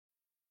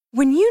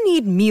When you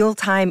need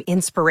mealtime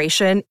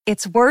inspiration,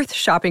 it's worth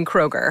shopping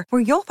Kroger,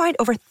 where you'll find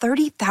over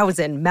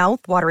 30,000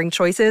 mouth-watering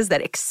choices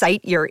that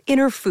excite your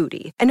inner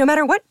foodie. And no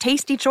matter what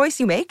tasty choice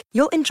you make,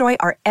 you'll enjoy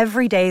our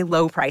everyday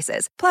low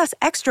prices, plus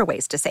extra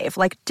ways to save,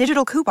 like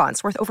digital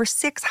coupons worth over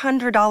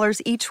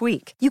 $600 each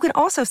week. You can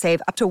also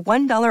save up to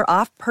 $1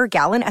 off per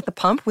gallon at the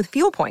pump with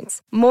fuel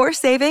points. More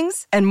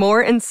savings and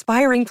more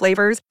inspiring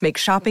flavors make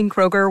shopping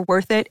Kroger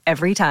worth it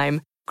every time.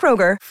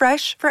 Kroger,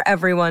 fresh for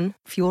everyone.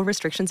 Fuel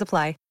restrictions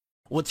apply.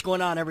 What's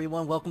going on,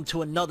 everyone? Welcome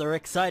to another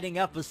exciting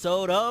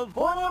episode of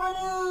Whatever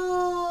News!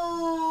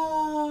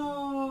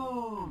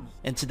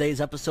 In today's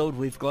episode,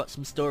 we've got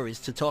some stories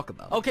to talk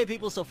about. Okay,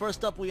 people, so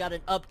first up, we got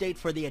an update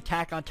for the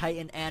Attack on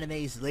Titan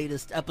anime's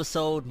latest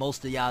episode.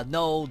 Most of y'all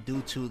know, due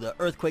to the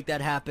earthquake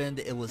that happened,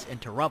 it was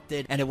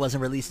interrupted, and it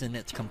wasn't released in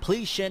its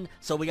completion.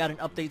 So we got an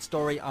update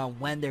story on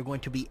when they're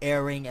going to be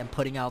airing and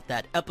putting out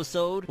that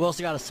episode. We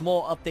also got a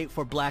small update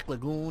for Black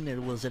Lagoon.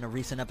 It was in a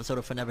recent episode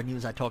of Forever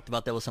News. I talked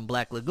about there was some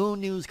Black Lagoon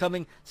news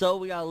coming, so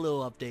we got a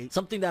little update.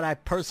 Something that I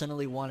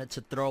personally wanted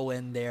to throw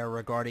in there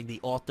regarding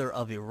the author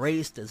of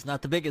Erased. It's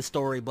not the biggest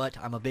story, but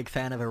I'm a big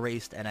fan of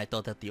Erased, and I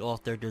thought that the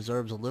author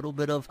deserves a little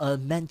bit of a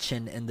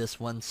mention in this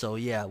one, so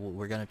yeah,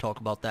 we're gonna talk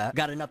about that.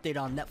 Got an update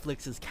on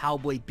Netflix's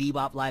Cowboy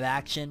Bebop live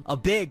action. A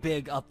big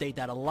update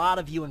that a lot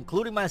of you,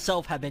 including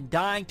myself, have been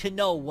dying to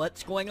know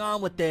what's going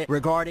on with it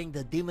regarding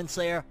the Demon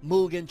Slayer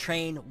Mugen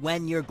Train,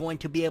 when you're going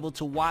to be able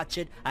to watch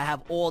it. I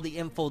have all the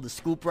info, the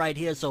scoop right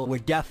here, so we're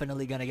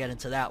definitely gonna get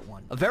into that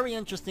one. A very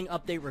interesting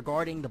update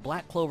regarding the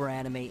Black Clover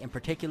anime, in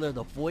particular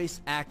the voice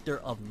actor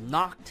of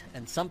Noct,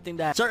 and something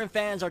that certain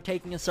fans are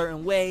taking a certain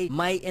way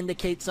might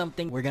indicate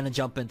something. We're gonna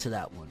jump into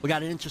that one. We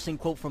got an interesting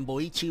quote from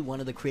Boichi,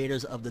 one of the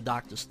creators of the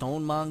Dr.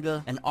 Stone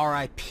manga, an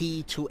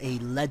RIP to a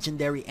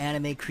legendary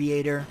anime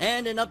creator,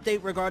 and an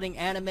update regarding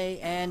anime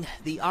and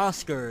the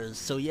Oscars.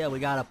 So yeah, we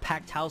got a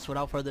packed house.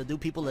 Without further ado,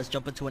 people, let's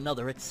jump into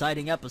another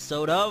exciting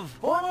episode of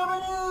Whatever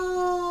News!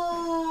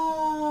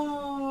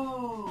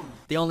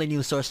 The only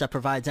news source that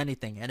provides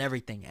anything and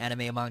everything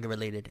anime and manga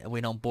related, and we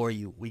don't bore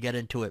you. We get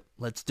into it.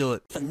 Let's do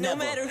it. No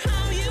matter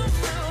how you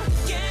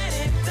feel, get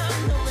it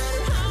done. No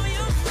matter how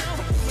you feel,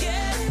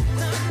 get it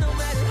done. No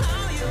matter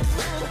how you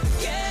feel,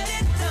 get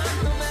it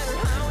done. No matter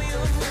how you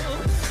feel,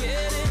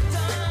 get it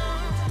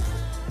done.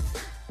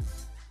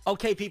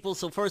 Okay, people,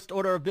 so first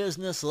order of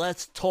business,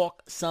 let's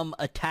talk some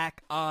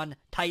Attack on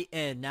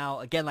Titan. Now,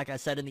 again, like I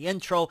said in the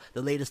intro,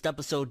 the latest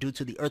episode, due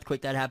to the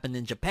earthquake that happened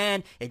in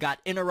Japan, it got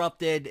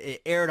interrupted.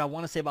 It aired, I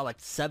want to say, about like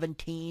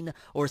 17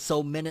 or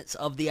so minutes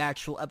of the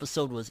actual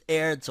episode was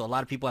aired, so a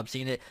lot of people have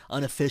seen it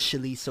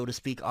unofficially, so to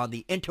speak, on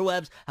the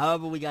interwebs.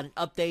 However, we got an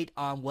update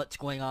on what's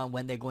going on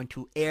when they're going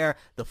to air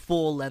the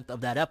full length of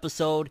that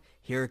episode.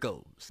 Here it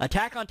goes.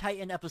 Attack on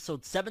Titan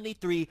episode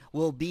 73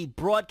 will be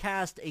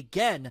broadcast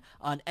again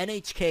on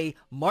NHK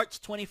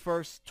March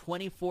 21st,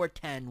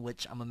 2410,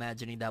 which I'm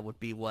imagining that would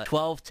be what,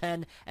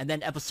 1210, and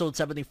then episode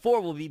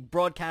 74 will be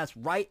broadcast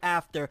right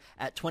after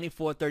at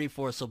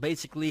 2434. So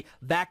basically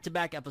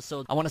back-to-back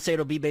episodes. I want to say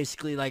it'll be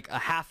basically like a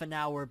half an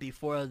hour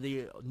before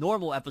the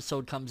normal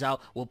episode comes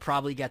out. We'll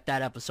probably get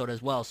that episode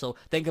as well. So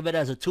think of it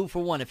as a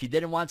 2-for-1. If you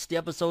didn't watch the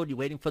episode, you're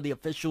waiting for the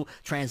official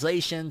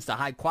translations, the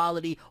high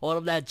quality, all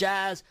of that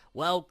jazz.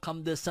 Well,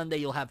 come this Sunday,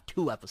 you'll have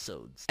 2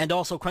 episodes. And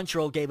also,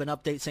 Crunchyroll gave an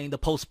update saying the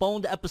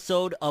postponed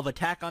episode of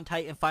Attack on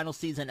Titan Final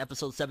Season,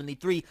 episode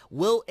 73,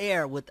 will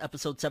air with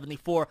episode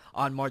 74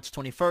 on March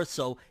 21st.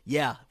 So,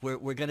 yeah, we're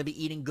going to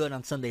be eating good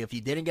on Sunday. If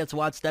you didn't get to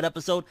watch that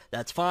episode,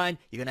 that's fine.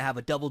 You're going to have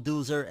a double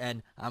doozer,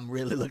 and I'm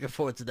really looking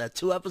forward to that.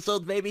 2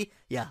 episodes, baby.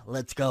 Yeah,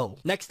 let's go.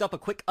 Next up, a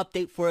quick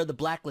update for the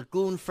Black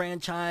Lagoon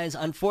franchise.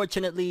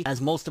 Unfortunately,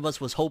 as most of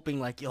us was hoping,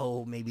 like,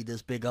 yo, maybe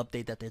this big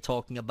update that they're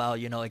talking about,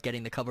 you know, like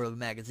getting the cover of a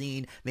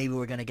magazine, maybe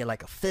we're gonna get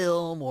like a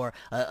film or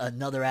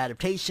another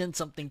adaptation,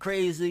 something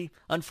crazy.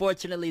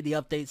 Unfortunately, the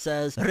update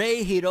says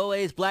Rei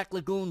Hiroe's Black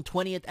Lagoon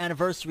 20th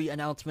anniversary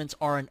announcements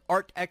are an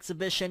art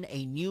exhibition,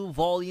 a new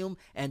volume,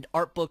 and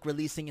art book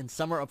releasing in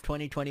summer of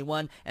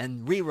 2021,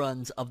 and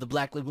reruns of the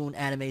Black Lagoon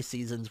anime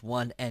seasons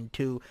 1 and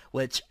 2,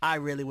 which I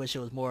really wish it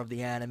was more of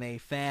the anime,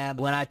 fam.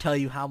 When I tell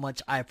you how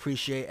much I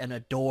appreciate and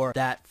adore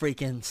that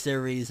freaking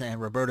series and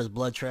Roberta's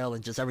Blood Trail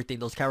and just everything,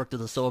 those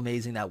characters are so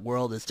amazing. That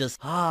world is just,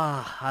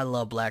 I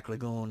love Black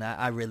Lagoon.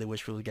 I really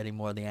wish we were getting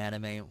more of the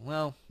anime.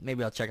 Well,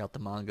 maybe I'll check out the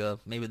manga.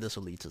 Maybe this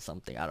will lead to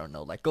something. I don't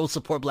know. Like, go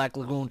support Black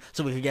Lagoon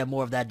so we can get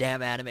more of that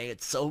damn anime.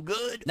 It's so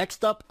good.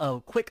 Next up, a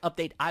quick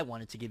update I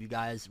wanted to give you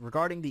guys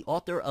regarding the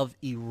author of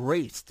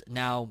Erased.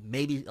 Now,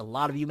 maybe a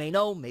lot of you may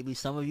know, maybe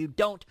some of you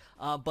don't,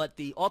 but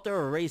the author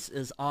of Erased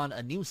is on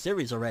a new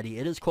series already.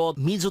 It is called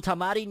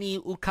Mizutamari ni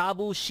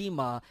Ukabu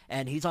Shima,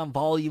 and he's on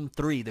volume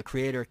 3, the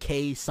creator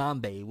Kei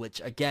Sambe, which,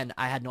 again,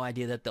 I had no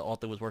idea that the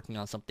author was working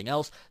on something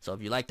else. So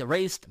if you liked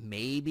Erased,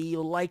 maybe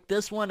you'll like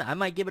this one. I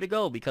might give it a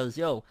go because,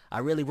 yo, I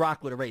really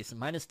rock with Erased,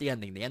 minus the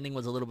ending. The ending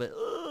was a little bit,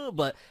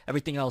 but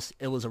everything else,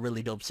 it was a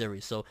really dope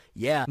series. So,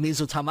 yeah,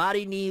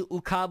 Mizutamari ni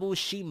Ukabu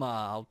Shima.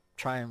 I'll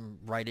try and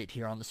write it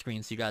here on the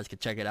screen so you guys can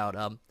check it out.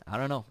 I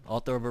don't know.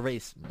 Author of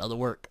Erase, another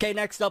work. Okay,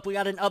 next up, we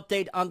got an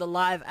update on the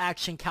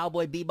live-action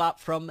Cowboy Bebop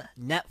from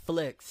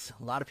Netflix.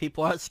 A lot of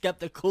people are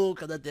skeptical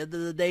because at the end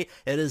of the day,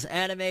 it is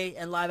anime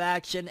and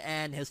live-action,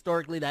 and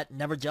historically, that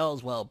never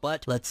gels well.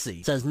 But let's see.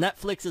 It says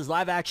Netflix's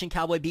live-action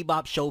Cowboy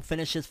Bebop show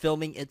finishes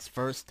filming its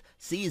first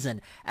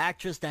season.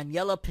 Actress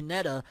Daniela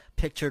Pineda,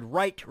 pictured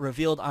right,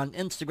 revealed on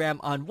Instagram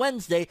on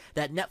Wednesday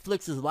that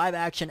Netflix's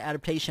live-action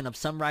adaptation of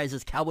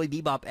Sunrise's Cowboy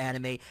Bebop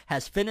anime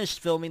has finished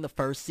filming the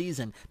first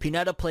season.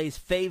 Pineda plays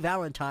Faye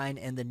Valentine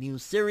in the new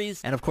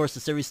series, and of course the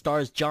series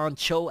stars John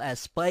Cho as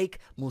Spike,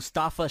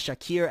 Mustafa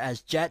Shakir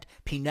as Jet,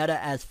 Pineda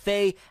as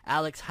Faye,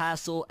 Alex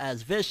Hassel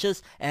as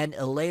Vicious, and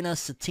Elena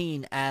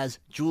Satine as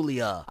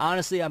Julia.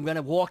 Honestly, I'm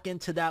gonna walk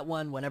into that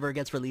one whenever it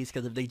gets released,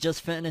 because if they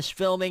just finished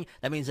filming,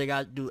 that means they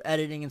got to do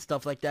editing and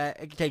stuff like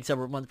that. It could take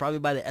several months. Probably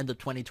by the end of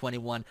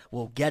 2021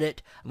 we'll get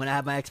it. I'm gonna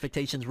have my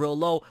expectations real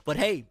low, but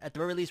hey, at the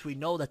very least we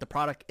know that the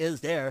product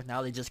is there.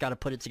 Now they just got to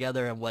put it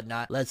together and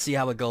whatnot. Let's see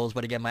how it goes.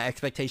 But again, my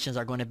expectations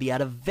are going to be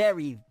at a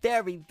very,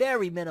 very,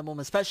 very minimum,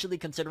 especially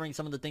considering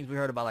some of the things we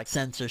heard about, like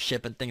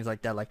censorship and things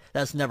like that. Like,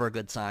 that's never a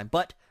good sign.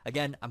 But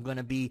again, I'm going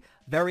to be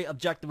very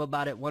objective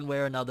about it one way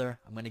or another.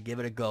 I'm going to give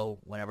it a go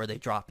whenever they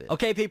drop it.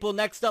 Okay, people,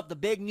 next up, the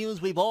big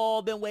news we've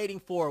all been waiting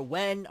for.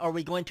 When are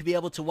we going to be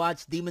able to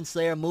watch Demon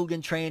Slayer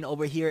Mugen Train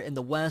over here in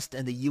the West,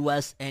 in the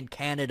US and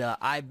Canada?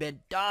 I've been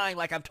dying.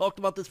 Like, I've talked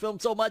about this film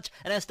so much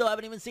and I still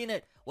haven't even seen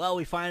it. Well,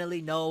 we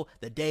finally know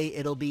the day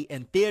it'll be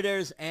in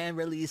theaters and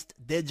released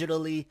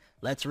digitally.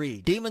 Let's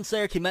read. Demon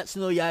Slayer Kimetsu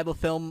no Yaiba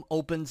film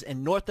opens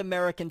in North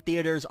American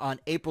theaters on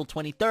April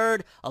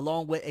 23rd,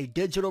 along with a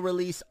digital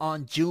release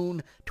on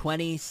June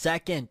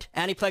 22nd.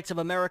 Aniplex of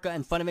America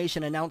and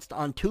Funimation announced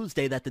on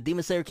Tuesday that the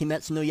Demon Slayer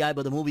Kimetsu no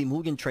Yaiba the movie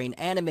Mugen Train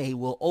anime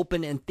will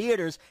open in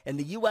theaters in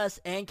the US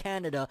and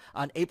Canada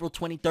on April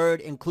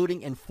 23rd,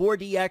 including in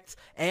 4DX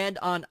and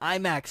on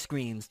IMAX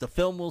screens. The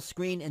film will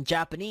screen in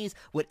Japanese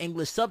with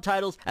English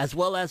subtitles, as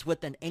well as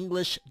with an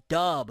English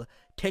dub.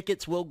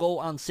 Tickets will go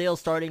on sale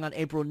starting on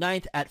April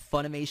 9th at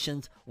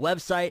Funimation's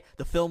website.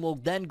 The film will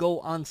then go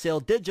on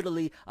sale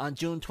digitally on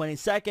June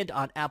 22nd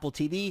on Apple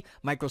TV,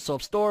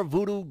 Microsoft Store,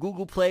 Vudu,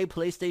 Google Play,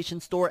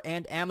 PlayStation Store,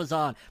 and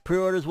Amazon.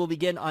 Pre-orders will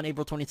begin on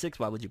April 26th.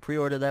 Why would you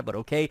pre-order that? But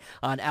okay.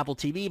 On Apple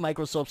TV,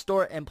 Microsoft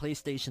Store, and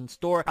PlayStation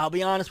Store. I'll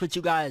be honest with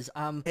you guys.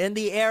 I'm in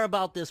the air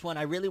about this one.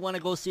 I really want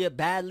to go see it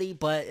badly,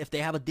 but if they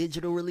have a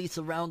digital release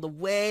around the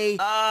way,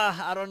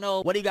 I don't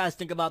know. What do you guys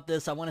think about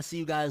this? I want to see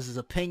you guys'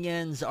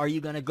 opinions. Are you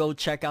going to go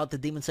check out the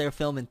Demon Slayer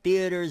film in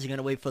theaters? You're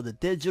gonna wait for the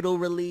digital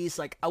release?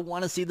 Like, I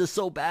want to see this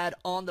so bad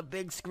on the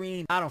big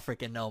screen. I don't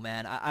freaking know,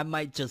 man. I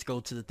might just go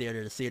to the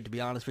theater to see it, to be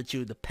honest with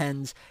you.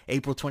 Depends.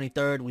 April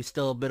 23rd, we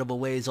still a bit of a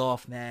ways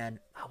off, man.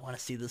 I want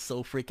to see this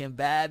so freaking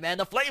bad, man.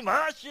 The flame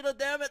Hashira,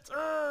 damn it.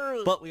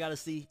 But we gotta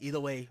see. Either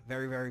way,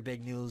 very, very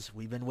big news.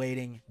 We've been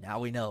waiting. Now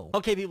we know.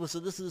 Okay, people,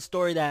 so this is a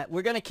story that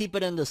we're gonna keep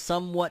it in the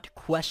somewhat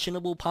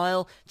questionable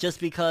pile,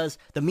 just because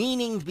the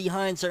meanings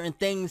behind certain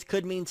things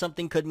could mean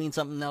something, could mean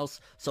something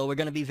else. So we're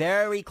gonna be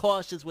very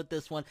cautious with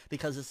this one,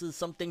 because this is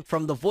something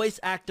from the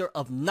voice actor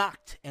of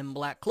Noct in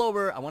Black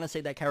Clover. I want to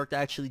say that character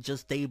actually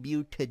just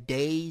debuted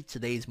today.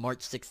 Today's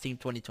March 16,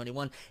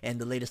 2021, and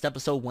the latest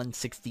episode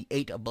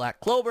 168 of Black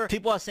Clover.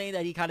 People are saying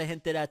that he kind of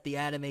hinted at the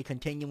anime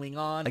continuing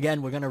on.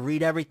 Again, we're going to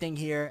read everything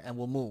here and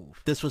we'll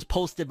move. This was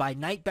posted by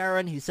Night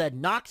Baron. He said,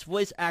 Noct's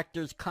voice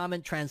actor's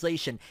comment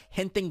translation,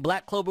 hinting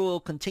Black Clover will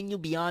continue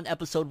beyond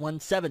episode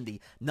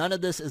 170. None of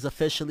this is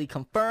officially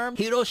confirmed.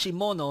 Hiro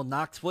Shimono,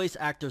 Noct's voice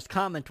actor's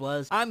comment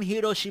was, I'm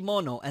Hiro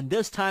Shimono, and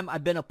this time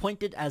I've been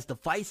appointed as the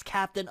vice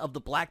captain of the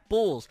Black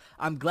Bulls.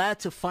 I'm glad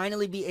to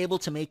finally be able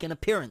to make an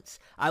appearance.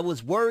 I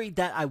was worried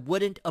that I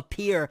wouldn't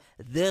appear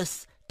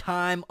this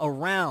time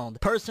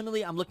around.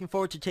 Personally, I'm looking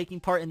forward to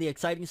taking part in the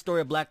exciting story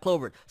of Black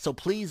Clover, so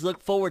please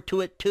look forward to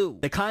it too.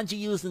 The kanji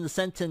used in the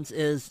sentence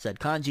is said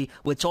kanji,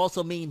 which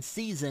also means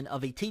season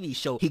of a TV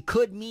show. He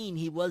could mean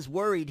he was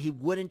worried he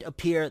wouldn't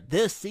appear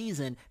this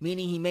season,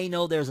 meaning he may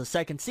know there's a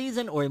second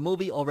season or a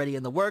movie already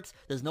in the works.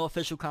 There's no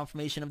official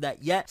confirmation of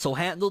that yet, so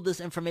handle this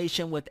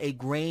information with a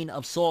grain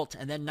of salt.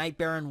 And then Night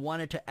Baron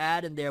wanted to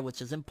add in there, which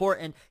is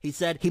important. He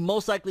said he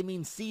most likely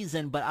means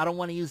season, but I don't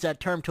want to use that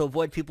term to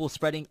avoid people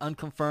spreading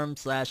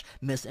unconfirmed /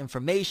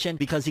 misinformation,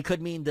 because he could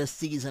mean this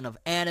season of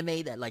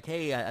anime, that like,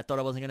 hey, I thought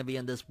I wasn't going to be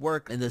in this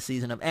work in this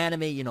season of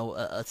anime, you know,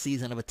 a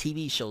season of a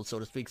TV show, so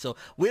to speak. So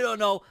we don't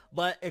know,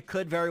 but it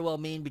could very well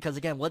mean, because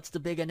again, what's the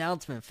big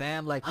announcement,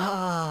 fam? Like,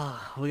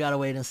 we gotta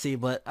wait and see.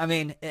 But I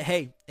mean,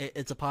 hey,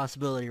 it's a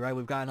possibility, right?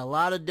 We've gotten a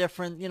lot of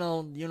different, you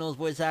know,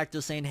 voice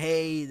actors saying,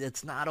 hey,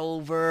 it's not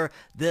over,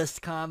 this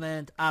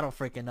comment. I don't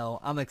freaking know.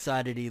 I'm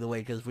excited either way,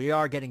 because we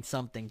are getting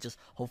something. Just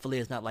hopefully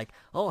it's not like,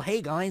 oh,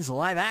 hey guys,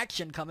 live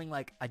action coming.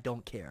 Like, I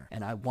don't care,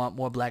 and I want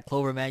more Black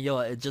Clover, man. Yo,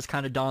 it just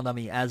kind of dawned on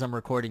me as I'm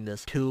recording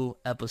this. 2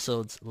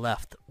 episodes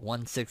left,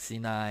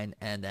 169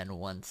 and then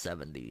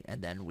 170,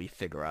 and then we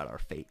figure out our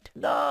fate.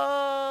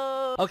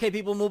 No! Okay,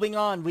 people, moving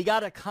on. We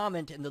got a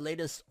comment in the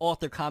latest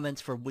author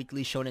comments for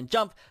Weekly Shonen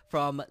Jump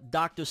from from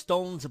Dr.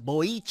 Stone's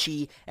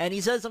Boichi, and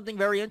he says something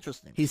very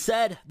interesting. He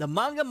said, the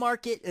manga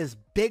market is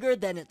bigger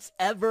than it's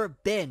ever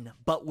been,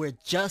 but we're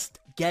just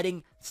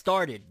getting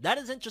started. That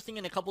is interesting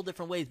in a couple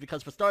different ways,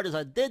 because for starters,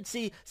 I did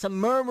see some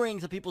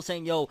murmurings of people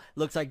saying, yo,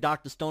 looks like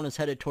Dr. Stone is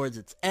headed towards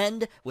its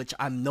end, which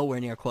I'm nowhere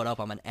near caught up.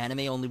 I'm an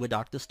anime only with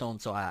Dr. Stone,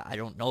 so I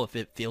don't know if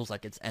it feels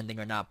like it's ending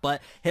or not.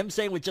 But him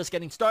saying we're just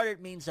getting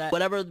started means that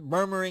whatever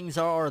murmurings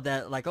are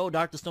that like, oh,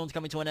 Dr. Stone's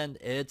coming to an end,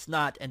 it's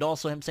not. And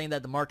also him saying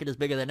that the market is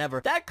bigger than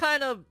ever, that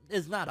kind of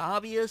is not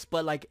obvious,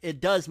 but like it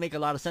does make a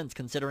lot of sense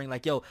considering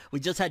like, yo, we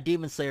just had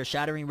Demon Slayer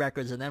shattering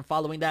records, and then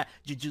following that,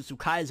 Jujutsu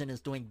Kaisen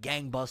is doing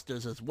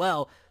gangbusters as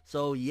well.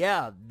 So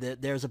yeah,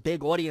 there's a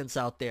big audience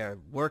out there.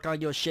 Work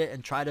on your shit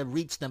and try to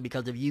reach them,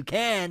 because if you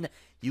can,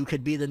 you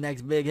could be the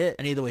next big hit.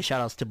 And either way, shout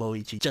outs to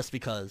Boichi, just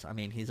because, I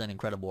mean, he's an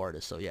incredible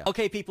artist, so yeah.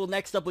 Okay, people,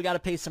 next up, we gotta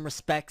pay some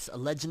respects. A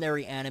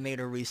legendary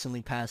animator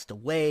recently passed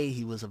away.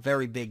 He was a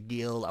very big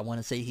deal. I want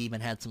to say he even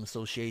had some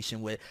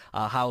association with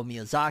Hayao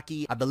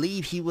Miyazaki. I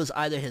believe he was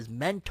either his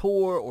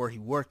mentor or he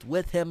worked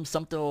with him,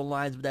 something along the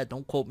lines of that.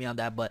 Don't quote me on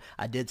that, but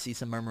I did see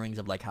some murmurings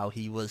of like how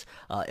he was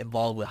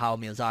involved with Hayao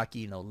Miyazaki,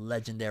 you know,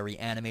 legendary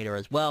animator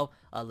as well.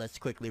 Let's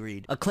quickly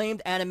read.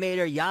 Acclaimed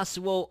animator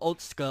Yasuo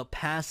Otsuka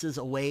passes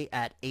away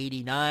at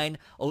 89.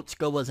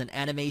 Otsuka was an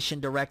animation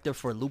director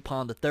for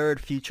Lupin the Third,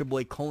 Future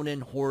Boy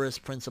Conan, Horus,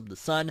 Prince of the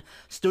Sun.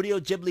 Studio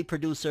Ghibli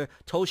producer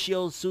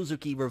Toshio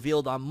Suzuki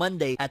revealed on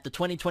Monday at the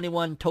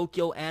 2021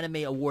 Tokyo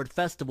Anime Award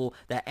Festival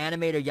that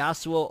animator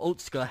Yasuo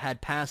Otsuka had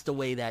passed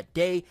away that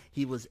day.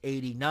 He was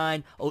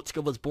 89.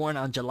 Otsuka was born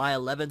on July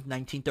 11,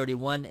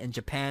 1931 in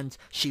Japan's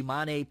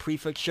Shimane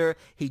Prefecture.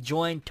 He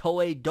joined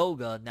Toei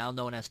Doga, now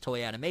known as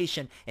Toei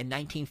Animation, in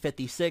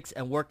 1956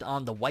 and worked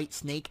on The White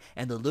Snake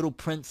and The Little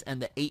Prince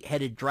and the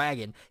Eight-Headed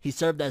Dragon. He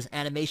served as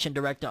animation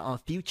director on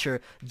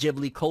future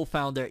Ghibli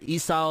co-founder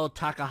Isao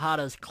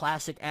Takahata's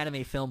classic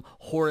anime film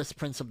Horus,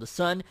 Prince of the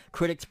Sun.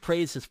 Critics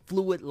praised his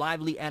fluid,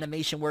 lively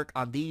animation work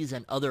on these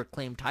and other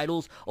acclaimed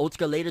titles.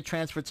 Otsuka later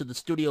transferred to the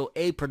Studio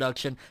A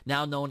production,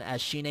 now known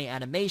as Shin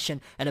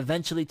Animation, and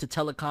eventually to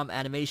Telecom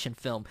Animation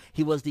Film.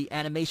 He was the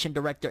animation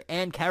director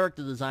and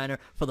character designer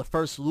for the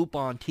first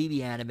Lupin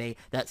TV anime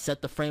that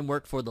set the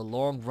framework for the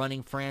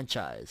long-running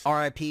franchise.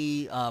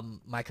 R.I.P.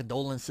 My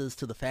condolences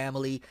to the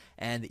family,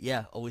 and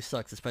yeah, always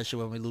sucks,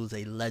 especially when we lose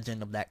a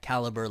legend of that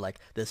caliber. Like,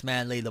 this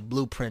man laid the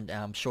blueprint,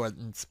 and I'm sure it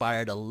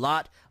inspired a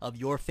lot of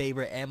your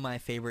favorite and my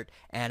favorite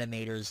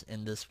animators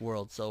in this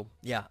world. So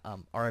yeah,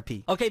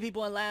 R.I.P. Okay,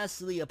 people, and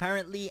lastly,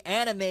 apparently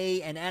anime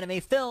and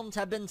anime films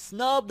have been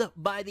snubbed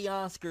by the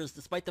Oscars,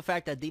 despite the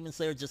fact that Demon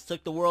Slayer just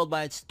took the world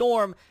by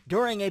storm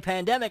during a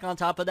pandemic. On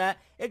top of that,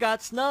 it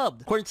got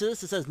snubbed. According to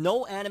this, it says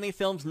no anime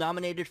films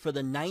nominated for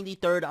the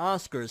 93rd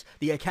Oscars.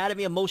 The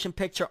Academy of Motion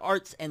Picture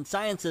Arts and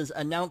Sciences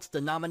announced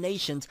the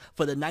nominations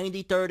for the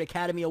 93rd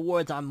Academy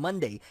Awards on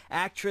Monday.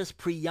 Actress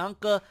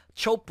Priyanka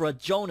Chopra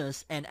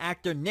Jonas and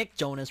actor Nick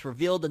Jonas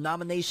revealed the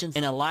nominations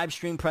in a live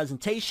stream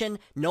presentation.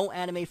 No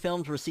anime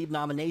films received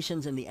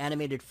nominations in the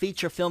animated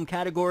feature film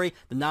category.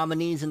 The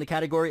nominees in the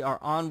category are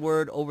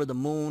Onward, Over the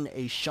Moon,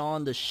 a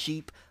Shaun the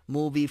Sheep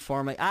movie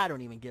format. I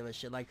don't even give a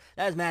shit. Like,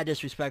 that is mad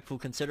disrespectful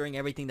considering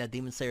everything that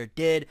Demon Slayer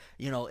did.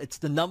 You know, it's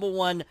the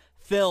 #1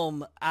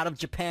 film out of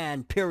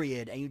Japan,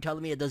 period, and you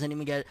telling me it doesn't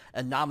even get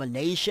a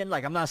nomination?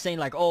 Like, I'm not saying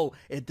like, oh,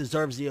 it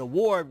deserves the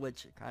award,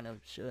 which it kind of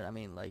should. I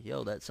mean, like,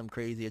 yo, that's some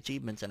crazy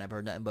achievements, and I've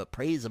heard nothing but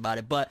praise about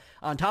it. But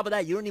on top of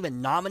that, you don't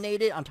even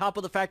nominate it, on top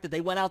of the fact that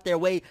they went out their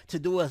way to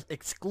do an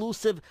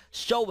exclusive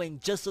showing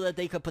just so that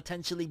they could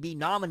potentially be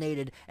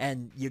nominated,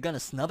 and you're gonna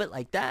snub it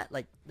like that?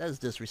 Like, that's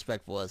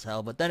disrespectful as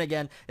hell. But then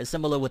again, it's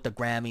similar with the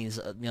Grammys,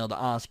 you know, the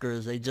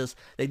Oscars.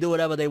 They do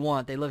whatever they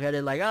want. They look at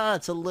it like,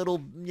 it's a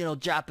little, you know,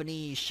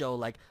 Japanese show.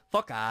 Like,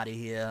 fuck out of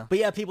here. But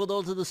yeah, people,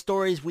 those are the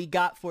stories we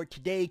got for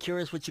today.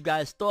 Curious what you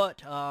guys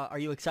thought. Are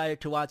you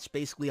excited to watch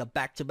basically a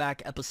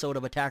back-to-back episode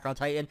of Attack on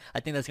Titan?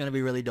 I think that's gonna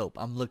be really dope.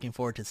 I'm looking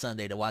forward to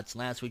Sunday to watch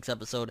last week's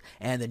episode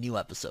and the new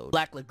episode.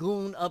 Black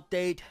Lagoon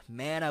update.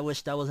 Man, I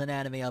wish that was an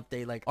anime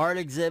update. Like, art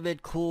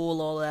exhibit,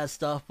 cool, all that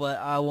stuff, but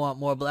I want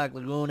more Black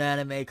Lagoon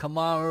anime. Come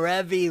on,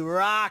 Revy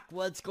Rock.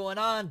 What's going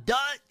on,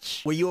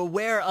 Dutch? Were you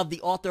aware of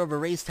the author of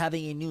Erased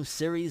having a new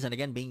series, and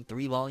again, being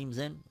 3 volumes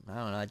in? I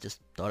don't know, I just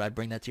thought I'd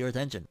bring that to your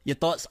attention. Your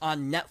thoughts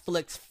on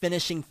Netflix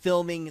finishing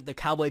filming the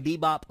Cowboy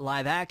Bebop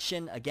live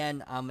action?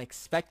 Again, I'm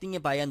expecting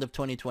it by end of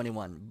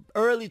 2021.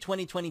 Early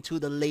 2022,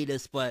 the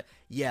latest, but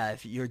yeah,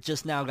 if you're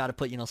just now got to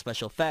put, you know,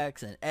 special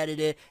effects and edit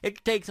it, it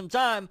could take some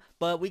time,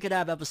 but we could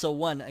have episode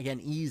 1,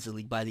 again,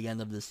 easily by the end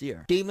of this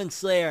year. Demon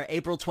Slayer,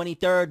 April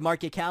 23rd,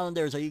 mark your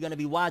calendars. Are you going to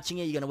be watching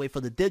it? You're going to wait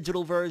for the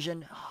digital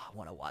version? Oh, I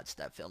want to watch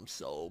that film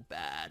so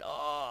bad.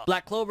 Oh.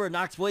 Black Clover,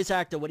 Nox voice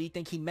actor, what do you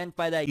think he meant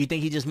by that? You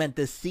think he just meant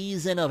this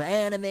season of anime?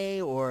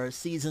 anime or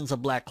seasons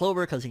of Black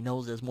Clover because he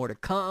knows there's more to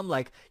come.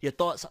 Like, your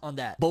thoughts on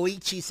that?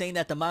 Boichi saying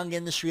that the manga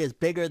industry is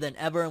bigger than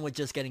ever and we're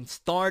just getting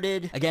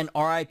started. Again,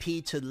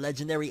 RIP to the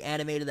legendary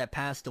animator that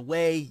passed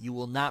away. You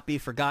will not be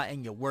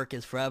forgotten. Your work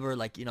is forever.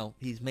 Like, you know,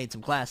 he's made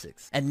some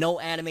classics. And no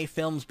anime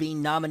films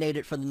being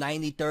nominated for the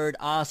 93rd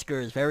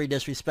Oscars. Very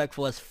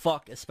disrespectful as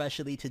fuck,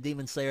 especially to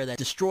Demon Slayer that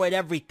destroyed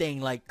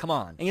everything. Like, come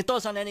on. And your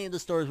thoughts on any of the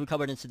stories we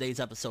covered in today's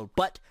episode.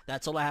 But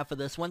that's all I have for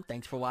this one.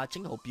 Thanks for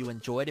watching. Hope you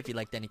enjoyed. If you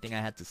liked anything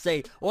I had to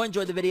say or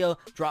enjoyed the video,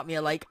 drop me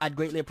a like. I'd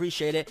greatly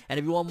appreciate it. And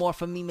if you want more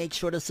from me, make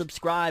sure to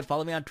subscribe.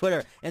 Follow me on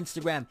Twitter,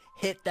 Instagram.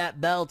 Hit that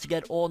bell to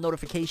get all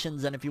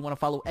notifications. And if you want to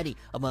follow any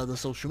of my other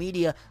social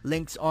media,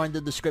 links are in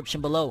the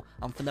description below.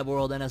 I'm from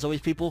Neverworld, and as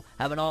always, people,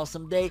 have an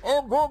awesome day.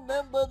 And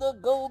remember the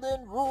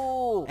golden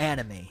rule.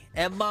 Anime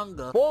and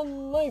manga for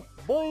life,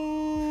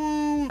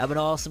 boy. Have an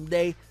awesome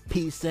day.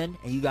 Peace in.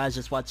 And you guys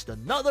just watched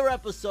another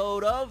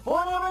episode of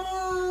Whatever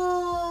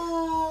News.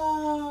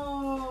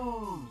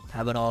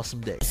 Have an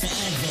awesome day.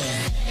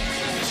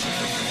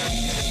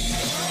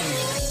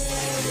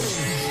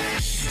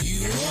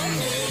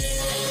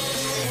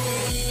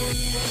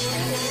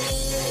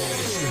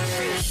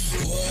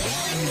 What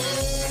I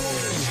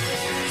know.